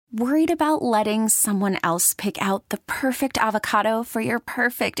Worried about letting someone else pick out the perfect avocado for your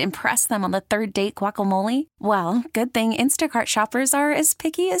perfect impress them on the third date guacamole? Well, good thing Instacart shoppers are as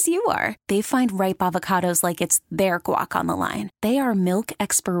picky as you are. They find ripe avocados like it's their guac on the line. They are milk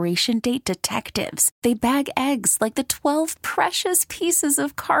expiration date detectives. They bag eggs like the 12 precious pieces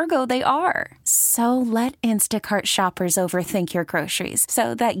of cargo they are. So let Instacart shoppers overthink your groceries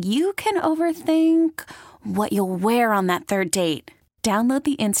so that you can overthink what you'll wear on that third date. Download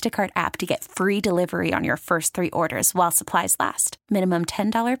the Instacart app to get free delivery on your first 3 orders while supplies last. Minimum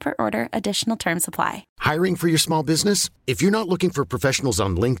 $10 per order. Additional terms apply. Hiring for your small business? If you're not looking for professionals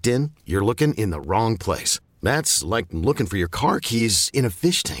on LinkedIn, you're looking in the wrong place. That's like looking for your car keys in a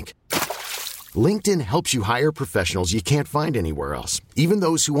fish tank. LinkedIn helps you hire professionals you can't find anywhere else, even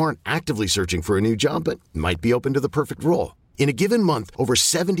those who aren't actively searching for a new job but might be open to the perfect role. In a given month, over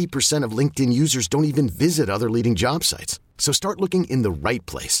 70% of LinkedIn users don't even visit other leading job sites. So start looking in the right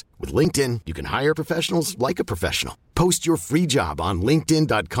place. With LinkedIn, you can hire professionals like a professional. Post your free job on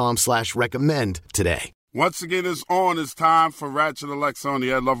linkedin.com/recommend today. Once again, it's time for Ratchet Alexa on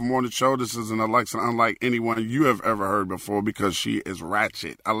the Ed Lover Morning Show. This is an Alexa unlike anyone you have ever heard before because she is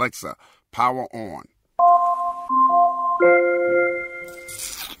ratchet. Alexa, power on.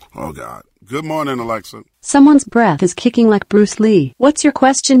 Oh, God. Good morning, Alexa. Someone's breath is kicking like Bruce Lee. What's your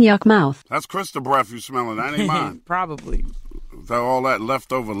question, yuck mouth? That's Krista breath you smelling. That ain't mine. Probably. All that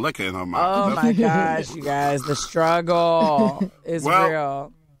leftover liquor in her mouth. Oh, my gosh, you guys. The struggle is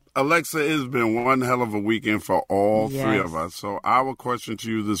real. Alexa, it's been one hell of a weekend for all three of us. So our question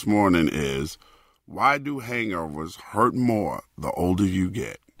to you this morning is, why do hangovers hurt more the older you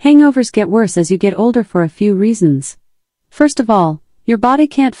get? Hangovers get worse as you get older for a few reasons. First of all, your body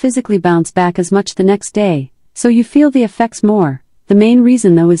can't physically bounce back as much the next day, so you feel the effects more. The main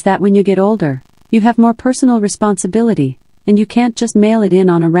reason, though, is that when you get older, you have more personal responsibility, and you can't just mail it in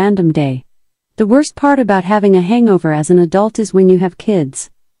on a random day. The worst part about having a hangover as an adult is when you have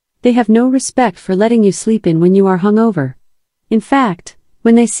kids. They have no respect for letting you sleep in when you are hungover. In fact,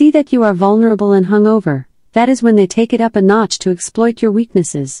 when they see that you are vulnerable and hungover, that is when they take it up a notch to exploit your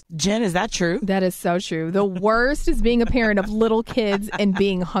weaknesses. Jen, is that true? That is so true. The worst is being a parent of little kids and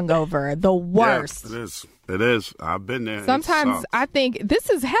being hungover. The worst. Yeah, it is. It is. I've been there. Sometimes I think this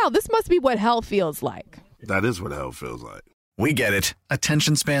is hell. This must be what hell feels like. That is what hell feels like. We get it.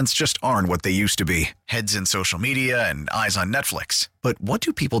 Attention spans just aren't what they used to be. Heads in social media and eyes on Netflix. But what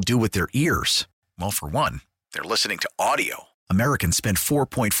do people do with their ears? Well, for one, they're listening to audio. Americans spend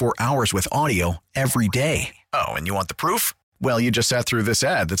 4.4 hours with audio every day. Oh, and you want the proof? Well, you just sat through this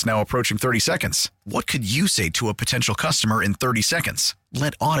ad that's now approaching 30 seconds. What could you say to a potential customer in 30 seconds?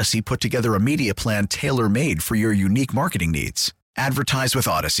 Let Odyssey put together a media plan tailor-made for your unique marketing needs. Advertise with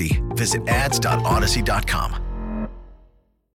Odyssey. Visit ads.odyssey.com.